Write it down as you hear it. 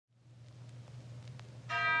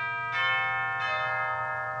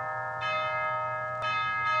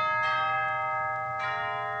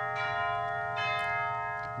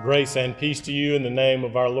Grace and peace to you in the name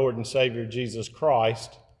of our Lord and Savior Jesus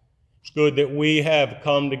Christ. It's good that we have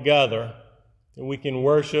come together and we can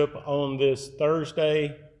worship on this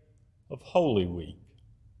Thursday of Holy Week.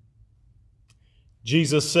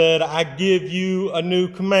 Jesus said, "I give you a new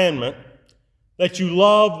commandment, that you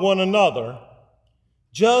love one another,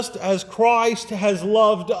 just as Christ has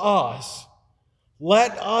loved us.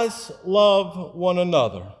 Let us love one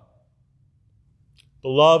another."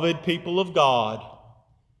 Beloved people of God,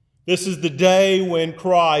 this is the day when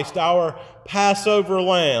Christ, our Passover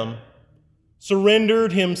lamb,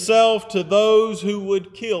 surrendered himself to those who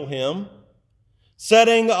would kill him,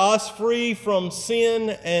 setting us free from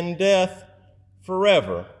sin and death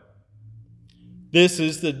forever. This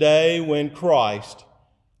is the day when Christ,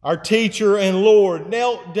 our teacher and Lord,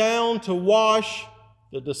 knelt down to wash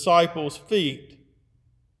the disciples' feet,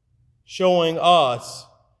 showing us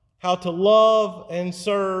how to love and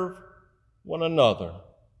serve one another.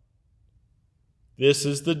 This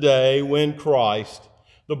is the day when Christ,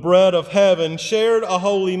 the bread of heaven, shared a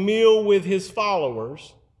holy meal with his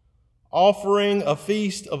followers, offering a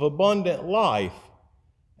feast of abundant life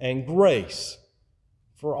and grace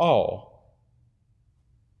for all.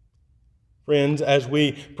 Friends, as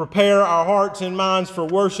we prepare our hearts and minds for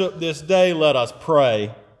worship this day, let us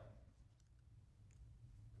pray.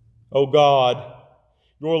 O God,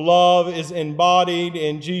 your love is embodied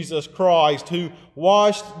in Jesus Christ, who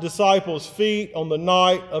washed disciples' feet on the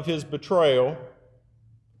night of his betrayal.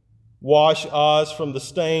 Wash us from the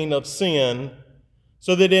stain of sin,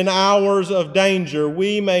 so that in hours of danger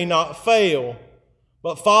we may not fail,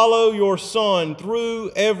 but follow your Son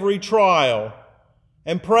through every trial,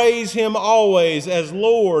 and praise him always as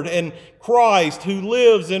Lord and Christ, who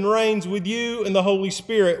lives and reigns with you in the Holy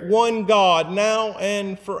Spirit, one God, now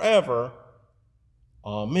and forever.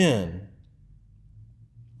 Amen.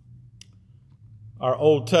 Our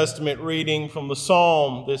Old Testament reading from the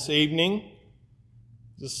Psalm this evening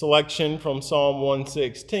is a selection from Psalm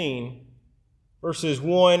 116, verses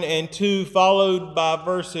 1 and 2, followed by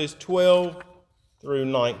verses 12 through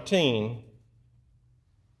 19.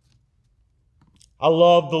 I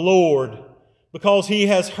love the Lord because he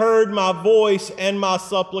has heard my voice and my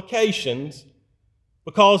supplications,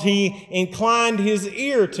 because he inclined his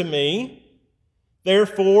ear to me.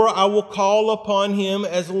 Therefore, I will call upon him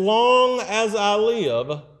as long as I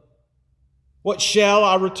live. What shall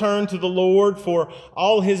I return to the Lord for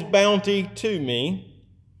all his bounty to me?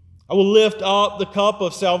 I will lift up the cup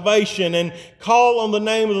of salvation and call on the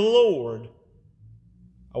name of the Lord.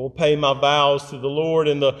 I will pay my vows to the Lord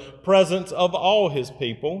in the presence of all his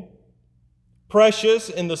people. Precious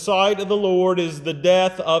in the sight of the Lord is the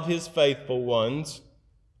death of his faithful ones.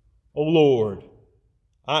 O Lord,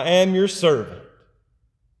 I am your servant.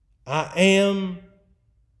 I am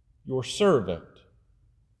your servant,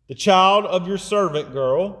 the child of your servant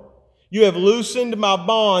girl. You have loosened my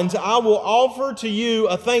bonds. I will offer to you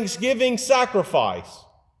a thanksgiving sacrifice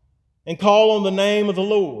and call on the name of the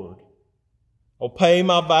Lord. I'll pay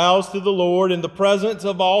my vows to the Lord in the presence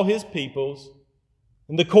of all his peoples,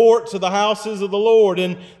 in the courts of the houses of the Lord,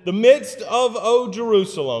 in the midst of, O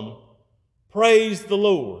Jerusalem. Praise the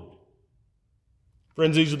Lord.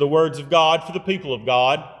 Friends, these are the words of God for the people of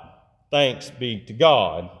God. Thanks be to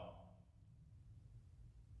God.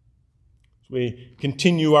 As we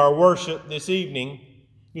continue our worship this evening,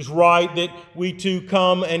 it's right that we too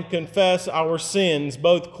come and confess our sins,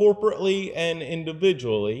 both corporately and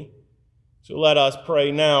individually. So let us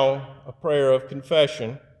pray now a prayer of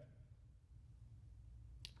confession.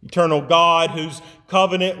 Eternal God, whose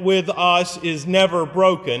covenant with us is never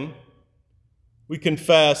broken, we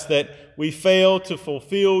confess that we fail to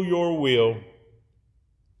fulfill your will.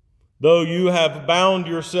 Though you have bound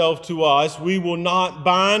yourself to us, we will not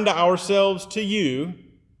bind ourselves to you.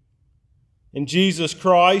 In Jesus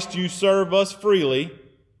Christ, you serve us freely,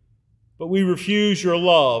 but we refuse your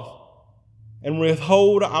love and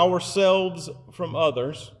withhold ourselves from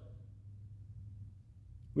others.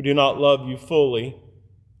 We do not love you fully,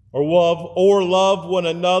 or love one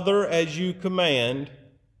another as you command.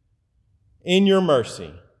 In your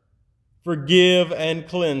mercy, forgive and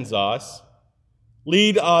cleanse us.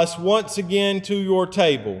 Lead us once again to your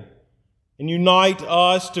table and unite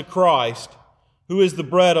us to Christ, who is the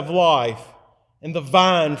bread of life and the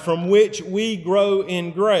vine from which we grow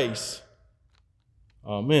in grace.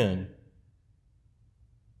 Amen.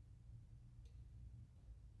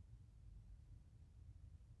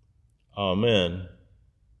 Amen.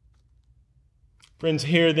 Friends,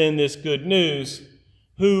 hear then this good news.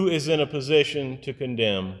 Who is in a position to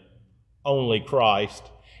condemn? Only Christ.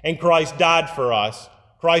 And Christ died for us.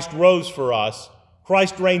 Christ rose for us.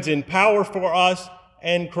 Christ reigns in power for us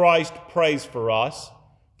and Christ prays for us.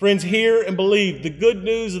 Friends, hear and believe the good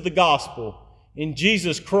news of the gospel. In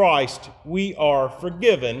Jesus Christ, we are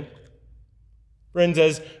forgiven. Friends,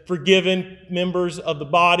 as forgiven members of the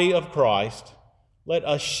body of Christ, let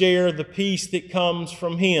us share the peace that comes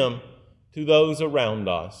from him to those around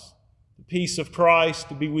us. The peace of Christ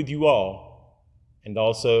to be with you all, and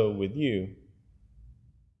also with you.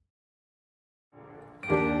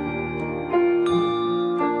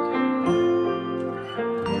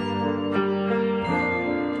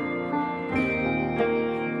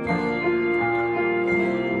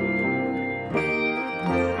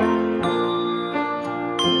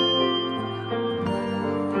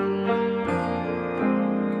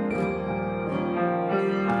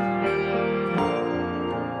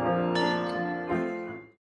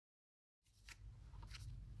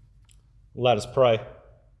 Let us pray.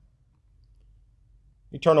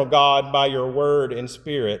 Eternal God, by your word and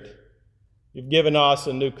spirit, you've given us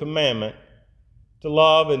a new commandment to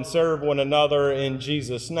love and serve one another in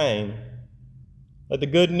Jesus' name. Let the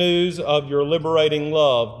good news of your liberating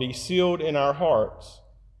love be sealed in our hearts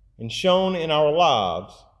and shown in our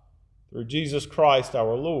lives through Jesus Christ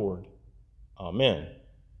our Lord. Amen.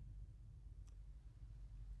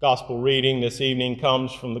 Gospel reading this evening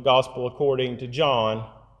comes from the Gospel according to John,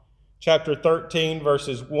 chapter 13,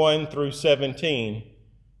 verses 1 through 17,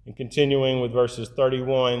 and continuing with verses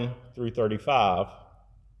 31 through 35.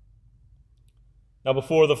 Now,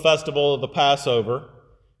 before the festival of the Passover,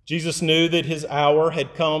 Jesus knew that his hour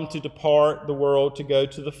had come to depart the world to go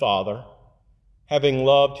to the Father. Having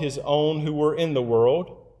loved his own who were in the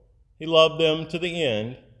world, he loved them to the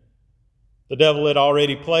end. The devil had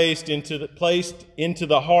already placed into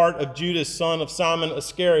the heart of Judas, son of Simon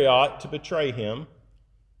Iscariot, to betray him.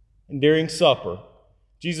 And during supper,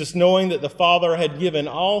 Jesus, knowing that the Father had given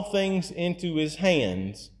all things into his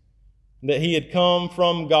hands, and that he had come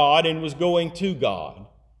from God and was going to God,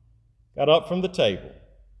 got up from the table,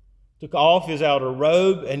 took off his outer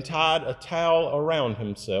robe and tied a towel around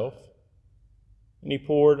himself, and he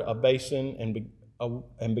poured a basin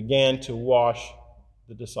and began to wash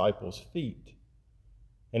the disciples' feet,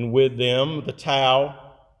 and with them the towel,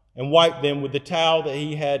 and wiped them with the towel that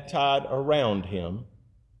he had tied around him.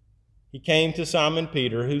 He came to Simon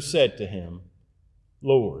Peter, who said to him,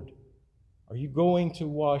 "Lord, are you going to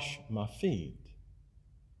wash my feet?"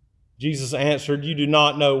 Jesus answered, "You do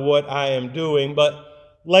not know what I am doing, but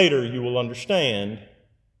later you will understand."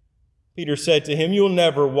 Peter said to him, "You'll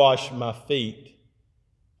never wash my feet."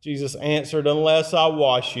 Jesus answered, "Unless I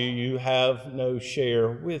wash you, you have no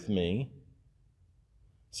share with me."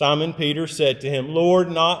 Simon Peter said to him,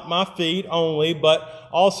 "Lord, not my feet only, but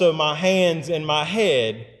also my hands and my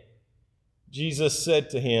head." Jesus said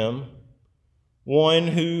to him, "One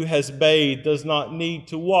who has bathed does not need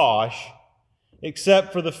to wash,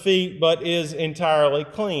 except for the feet, but is entirely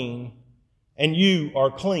clean. And you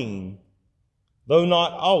are clean, though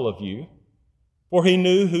not all of you." For he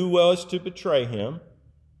knew who was to betray him.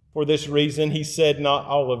 For this reason he said, "Not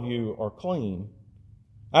all of you are clean."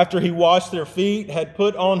 After he washed their feet, had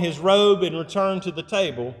put on his robe, and returned to the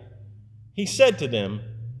table, he said to them,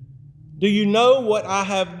 "Do you know what I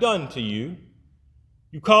have done to you?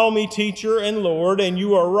 You call me teacher and Lord, and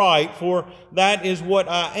you are right, for that is what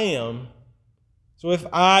I am. So if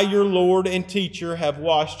I, your Lord and teacher, have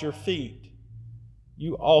washed your feet,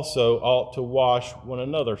 you also ought to wash one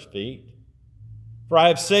another's feet. For I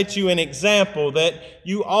have set you an example that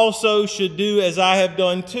you also should do as I have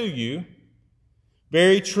done to you.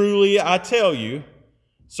 Very truly I tell you,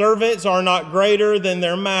 servants are not greater than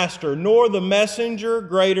their master, nor the messenger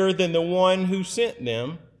greater than the one who sent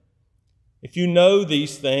them. If you know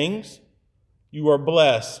these things, you are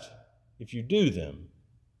blessed if you do them."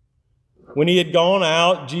 When he had gone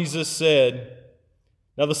out, Jesus said,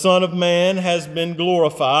 "Now the Son of Man has been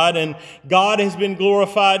glorified, and God has been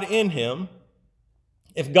glorified in him.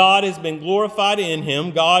 If God has been glorified in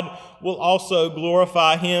him, God will also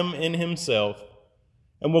glorify him in himself,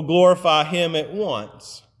 and will glorify him at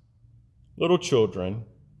once. Little children,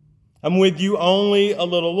 I'm with you only a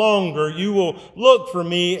little longer. You will look for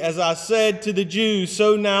me, as I said to the Jews,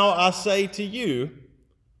 so now I say to you,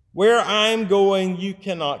 where I am going, you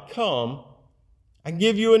cannot come. I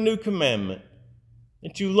give you a new commandment,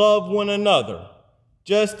 that you love one another.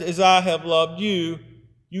 Just as I have loved you,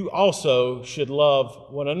 you also should love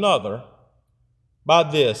one another. By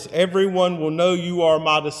this, everyone will know you are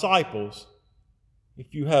my disciples,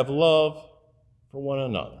 if you have love for one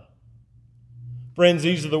another." Friends,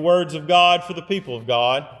 these are the words of God for the people of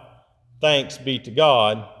God. Thanks be to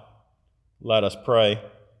God. Let us pray.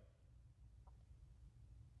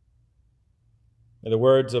 May the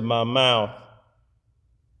words of my mouth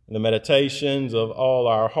and the meditations of all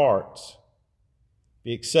our hearts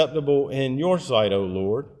be acceptable in your sight, O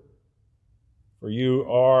Lord, for you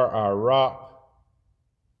are our rock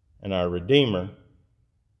and our Redeemer.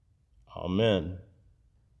 Amen.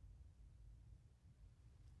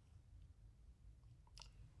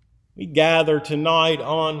 We gather tonight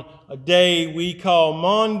on a day we call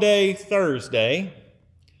Maundy Thursday,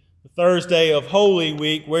 the Thursday of Holy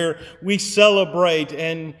Week, where we celebrate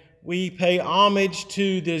and we pay homage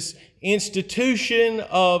to this institution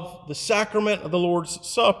of the sacrament of the Lord's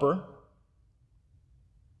Supper.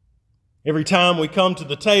 Every time we come to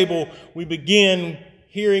the table, we begin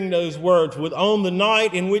hearing those words, "with on the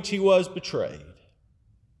night in which he was betrayed."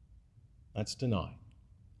 That's tonight.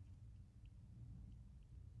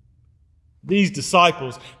 These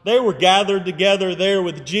disciples, they were gathered together there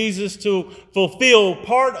with Jesus to fulfill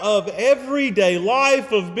part of everyday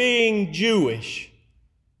life of being Jewish.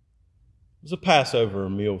 It was a Passover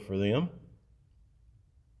meal for them.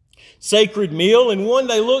 Sacred meal, and one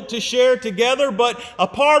they looked to share together, but a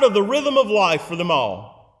part of the rhythm of life for them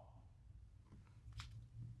all.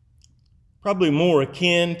 Probably more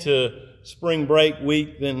akin to spring break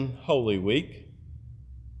week than Holy Week.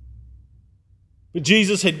 But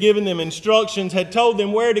Jesus had given them instructions, had told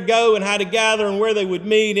them where to go and how to gather and where they would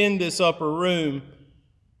meet in this upper room.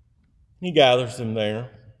 He gathers them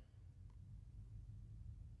there.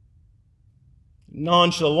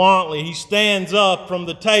 Nonchalantly, he stands up from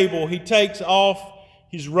the table. He takes off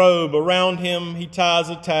his robe. Around him, he ties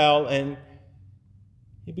a towel, and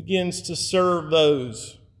he begins to serve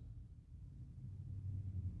those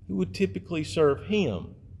who would typically serve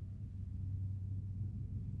him.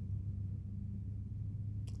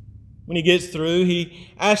 When he gets through, he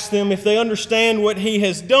asks them if they understand what he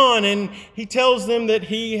has done, and he tells them that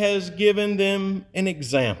he has given them an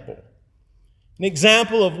example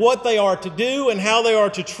of what they are to do and how they are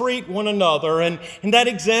to treat one another. And that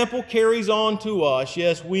example carries on to us.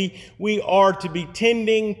 Yes, we are to be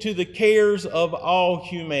tending to the cares of all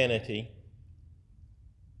humanity,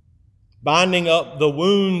 binding up the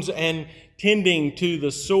wounds and tending to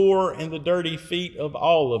the sore and the dirty feet of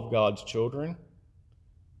all of God's children,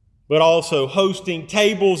 but also hosting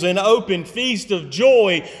tables and open feast of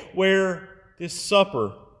joy where this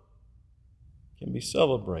supper can be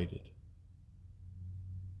celebrated.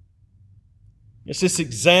 It's this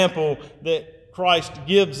example that Christ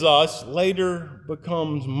gives us later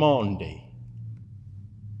becomes Maundy.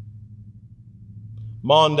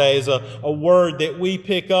 Maundy is a word that we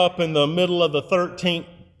pick up in the middle of the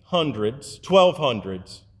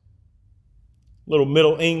 1200s. Little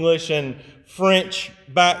Middle English and French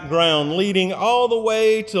background leading all the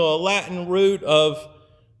way to a Latin root of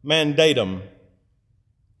mandatum,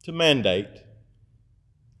 to mandate.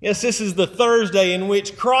 Yes, this is the Thursday in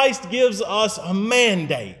which Christ gives us a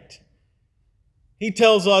mandate. He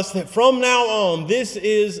tells us that from now on, this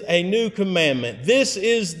is a new commandment. This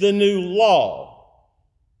is the new law.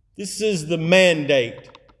 This is the mandate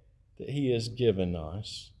that he has given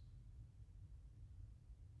us.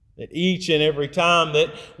 That each and every time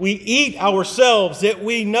that we eat ourselves, that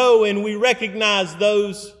we know and we recognize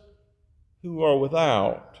those who are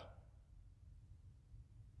without.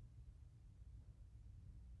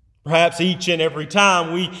 Perhaps each and every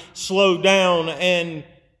time we slow down and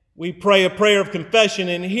we pray a prayer of confession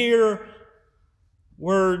and hear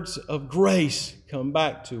words of grace come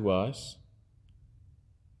back to us.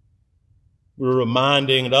 We're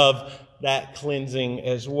reminded of that cleansing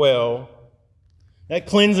as well. That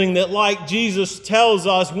cleansing that, like Jesus tells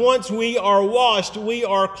us, once we are washed, we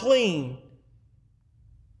are clean.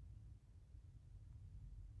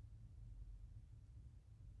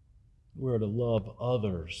 We're to love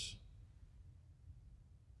others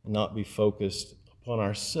and not be focused upon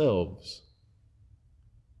ourselves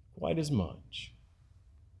quite as much.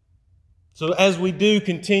 So as we do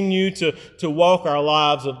continue to walk our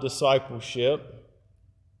lives of discipleship,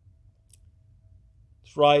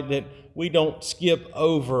 it's right that we don't skip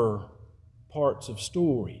over parts of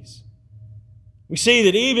stories. We see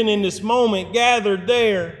that even in this moment gathered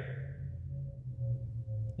there,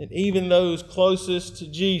 that even those closest to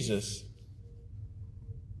Jesus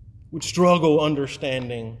would struggle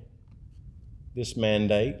understanding this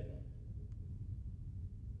mandate.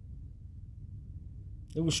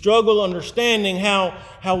 They would struggle understanding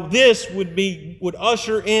how this would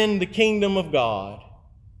usher in the kingdom of God.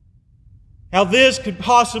 How this could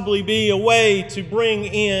possibly be a way to bring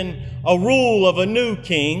in a rule of a new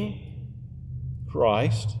king,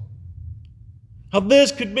 Christ. How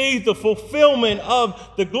this could be the fulfillment of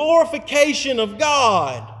the glorification of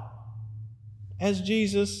God, as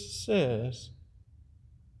Jesus says.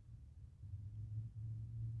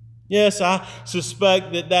 Yes, I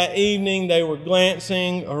suspect that that evening they were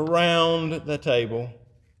glancing around the table,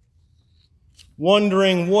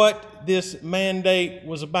 wondering what this mandate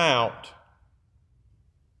was about.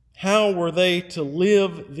 How were they to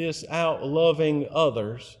live this out, loving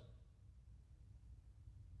others?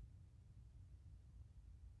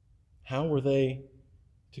 How were they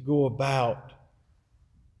to go about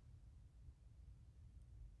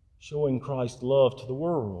showing Christ's love to the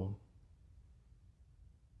world?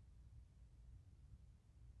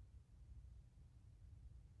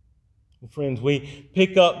 Well, friends, we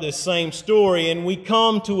pick up this same story and we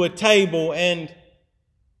come to a table, and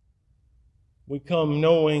we come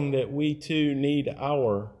knowing that we too need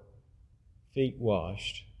our feet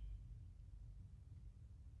washed.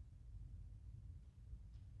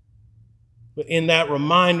 But in that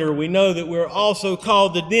reminder, we know that we're also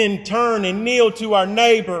called to then turn and kneel to our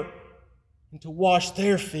neighbor and to wash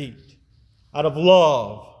their feet out of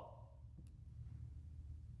love,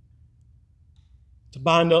 to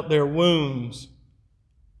bind up their wounds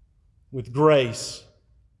with grace,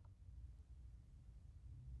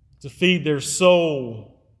 to feed their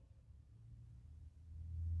soul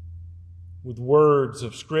with words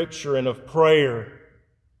of Scripture and of prayer,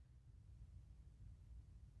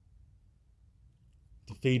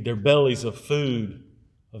 to feed their bellies of food,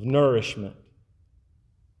 of nourishment,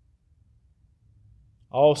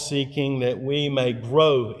 all seeking that we may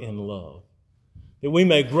grow in love, that we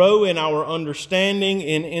may grow in our understanding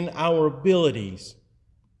and in our abilities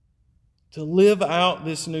to live out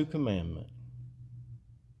this new commandment.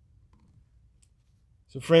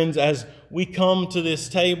 So friends, as we come to this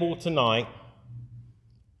table tonight,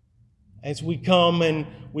 as we come and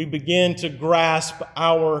we begin to grasp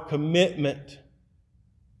our commitment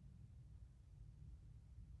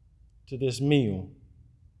to this meal,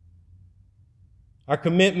 our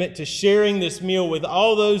commitment to sharing this meal with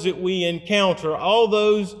all those that we encounter, all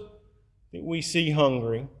those that we see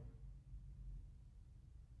hungry,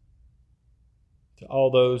 to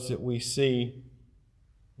all those that we see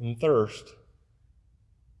in thirst.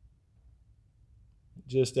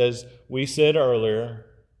 Just as we said earlier,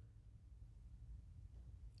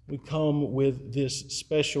 we come with this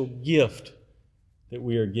special gift that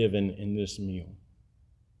we are given in this meal.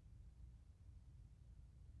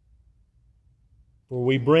 For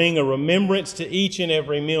we bring a remembrance to each and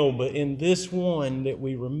every meal, but in this one that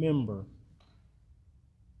we remember,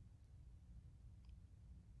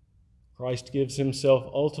 Christ gives himself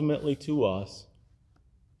ultimately to us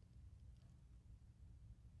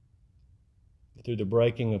through the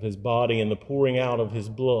breaking of his body and the pouring out of his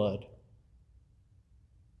blood.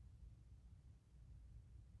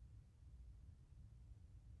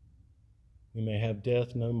 We may have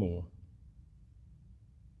death no more.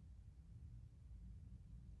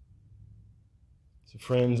 So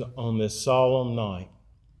friends, on this solemn night,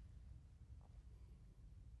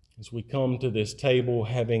 as we come to this table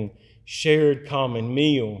having shared common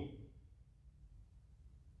meal,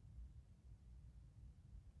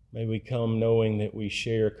 may we come knowing that we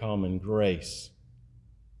share common grace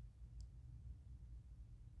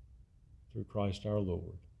through Christ our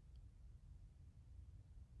Lord.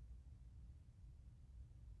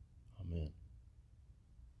 Amen.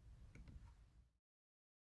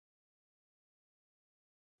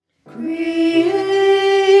 Create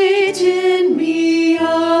in me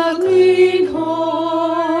a clean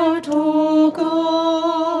heart, O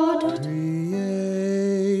God.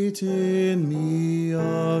 Create in me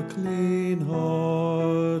a clean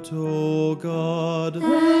heart, O God.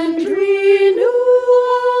 And renew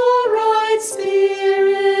a right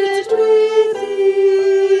spirit within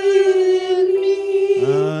me.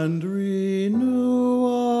 And renew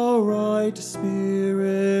a right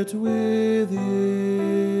spirit within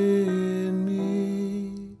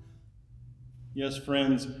me. Yes,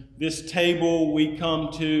 friends, this table we come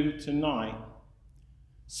to tonight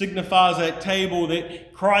signifies that table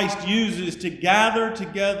that Christ uses to gather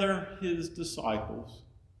together his disciples,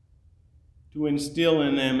 to instill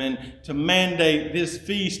in them and to mandate this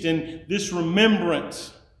feast and this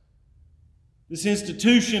remembrance, this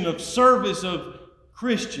institution of service of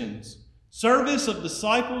Christians, service of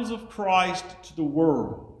disciples of Christ to the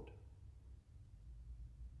world.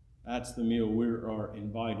 That's the meal we are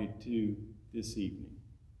invited to this evening.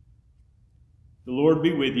 The Lord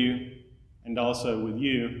be with you and also with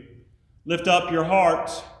you. Lift up your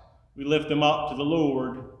hearts. We lift them up to the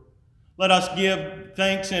Lord. Let us give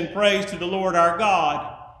thanks and praise to the Lord our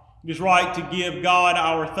God. It is right to give God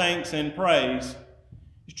our thanks and praise.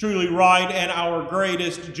 It's truly right and our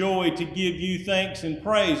greatest joy to give you thanks and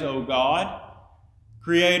praise, O God,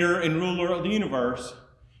 Creator and ruler of the universe.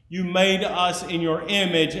 You made us in your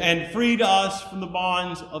image and freed us from the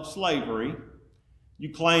bonds of slavery.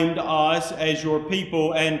 You claimed us as your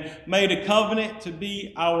people and made a covenant to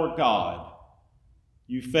be our God.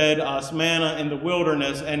 You fed us manna in the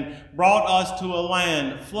wilderness and brought us to a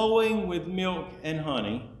land flowing with milk and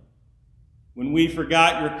honey. When we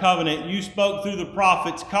forgot your covenant, you spoke through the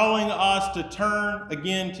prophets, calling us to turn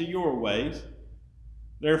again to your ways.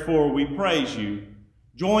 Therefore, we praise you,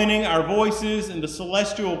 joining our voices in the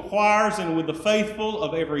celestial choirs and with the faithful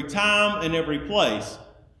of every time and every place,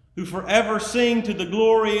 who forever sing to the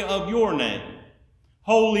glory of your name.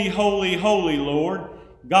 Holy, holy, holy Lord,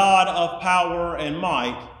 God of power and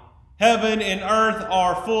might. Heaven and earth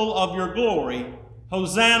are full of your glory.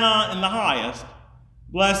 Hosanna in the highest.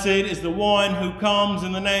 Blessed is the one who comes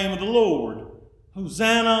in the name of the Lord.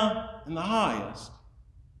 Hosanna in the highest.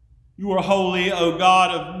 You are holy, O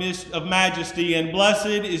God of majesty, and blessed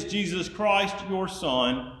is Jesus Christ, your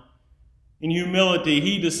Son. In humility,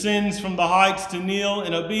 he descends from the heights to kneel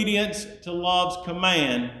in obedience to love's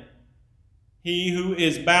command. He who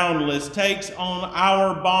is boundless takes on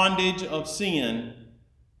our bondage of sin.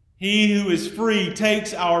 He who is free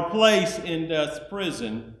takes our place in death's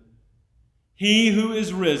prison. He who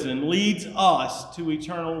is risen leads us to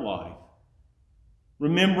eternal life.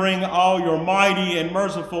 Remembering all your mighty and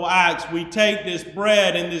merciful acts, we take this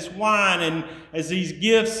bread and this wine, and as these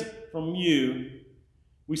gifts from you,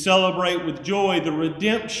 we celebrate with joy the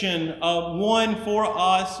redemption of one for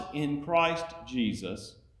us in Christ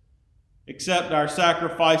Jesus. Accept our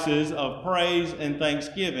sacrifices of praise and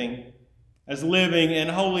thanksgiving as living and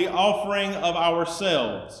holy offering of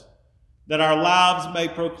ourselves, that our lives may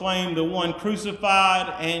proclaim the one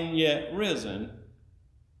crucified and yet risen.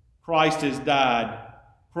 Christ has died.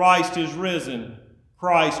 Christ is risen.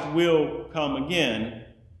 Christ will come again.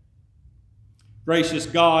 Gracious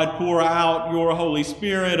God, pour out your Holy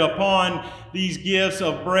Spirit upon these gifts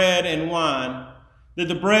of bread and wine, that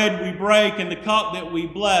the bread we break and the cup that we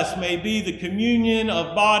bless may be the communion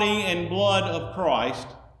of body and blood of Christ.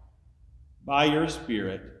 By your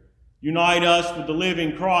Spirit, unite us with the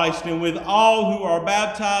living Christ and with all who are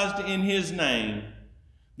baptized in his name,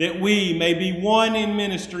 that we may be one in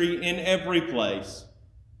ministry in every place.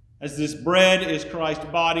 As this bread is Christ's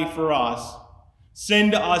body for us,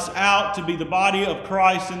 send us out to be the body of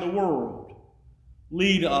Christ in the world.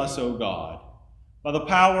 Lead us, O God, by the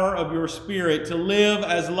power of your Spirit to live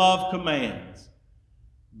as love commands,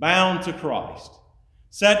 bound to Christ.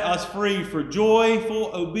 Set us free for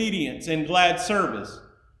joyful obedience and glad service.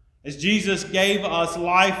 As Jesus gave us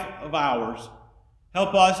life of ours,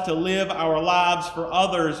 help us to live our lives for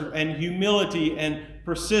others in humility and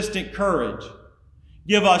persistent courage.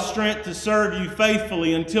 Give us strength to serve you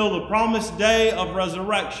faithfully until the promised day of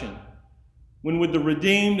resurrection, when with the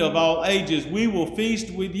redeemed of all ages we will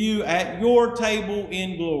feast with you at your table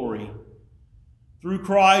in glory. Through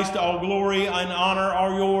Christ, all glory and honor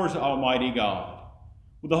are yours, Almighty God,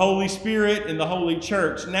 with the Holy Spirit and the Holy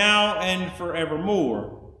Church, now and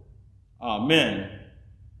forevermore. Amen.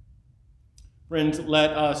 Friends, let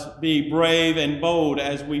us be brave and bold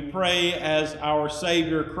as we pray as our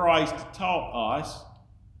Savior Christ taught us.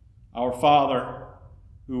 Our Father,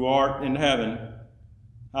 who art in heaven,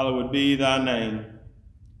 hallowed be thy name.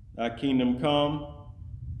 Thy kingdom come,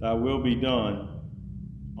 thy will be done,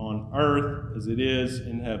 on earth as it is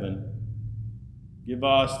in heaven. Give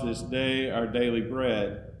us this day our daily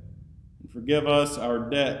bread, and forgive us our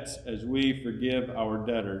debts as we forgive our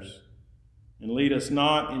debtors. And lead us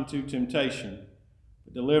not into temptation,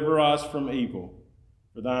 but deliver us from evil.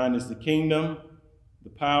 For thine is the kingdom, the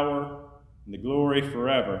power, and the glory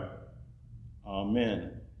forever.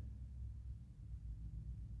 Amen.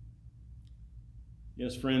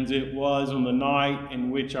 Yes, friends, it was on the night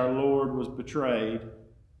in which our Lord was betrayed.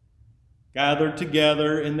 Gathered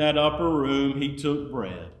together in that upper room, he took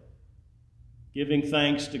bread. Giving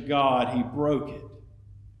thanks to God, he broke it.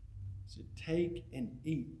 He said, "Take and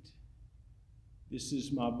eat. This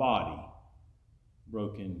is my body,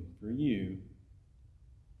 broken for you."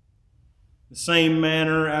 The same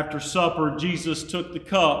manner, after supper, Jesus took the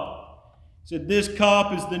cup. He said, "This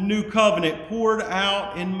cup is the new covenant poured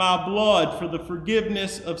out in my blood for the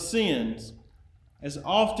forgiveness of sins. As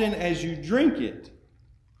often as you drink it,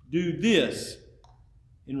 do this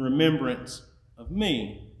in remembrance of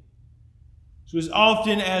me." So as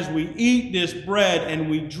often as we eat this bread and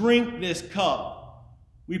we drink this cup,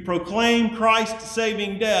 we proclaim Christ's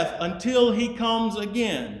saving death until he comes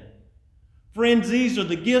again. Friends, these are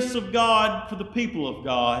the gifts of God for the people of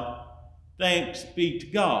God. Thanks be to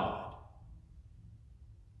God.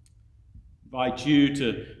 I invite you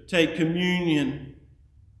to take communion.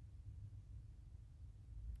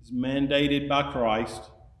 As is mandated by Christ,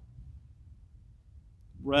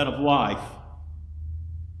 bread of life,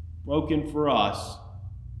 broken for us,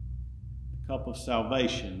 the cup of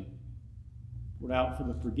salvation, poured out for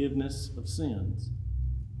the forgiveness of sins.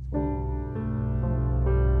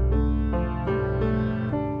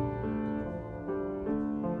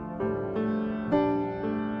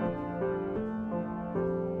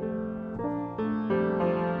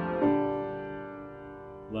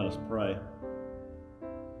 Let us pray.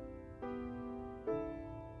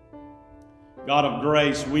 God of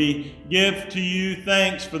grace, we give to you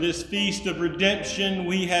thanks for this feast of redemption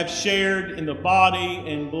we have shared in the body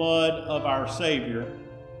and blood of our Savior.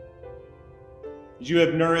 As you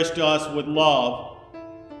have nourished us with love,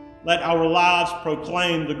 let our lives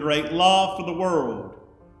proclaim the great love for the world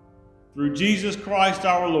through Jesus Christ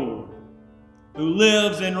our Lord, who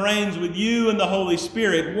lives and reigns with you in the Holy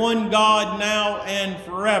Spirit, one God now and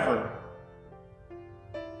forever.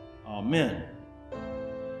 Amen.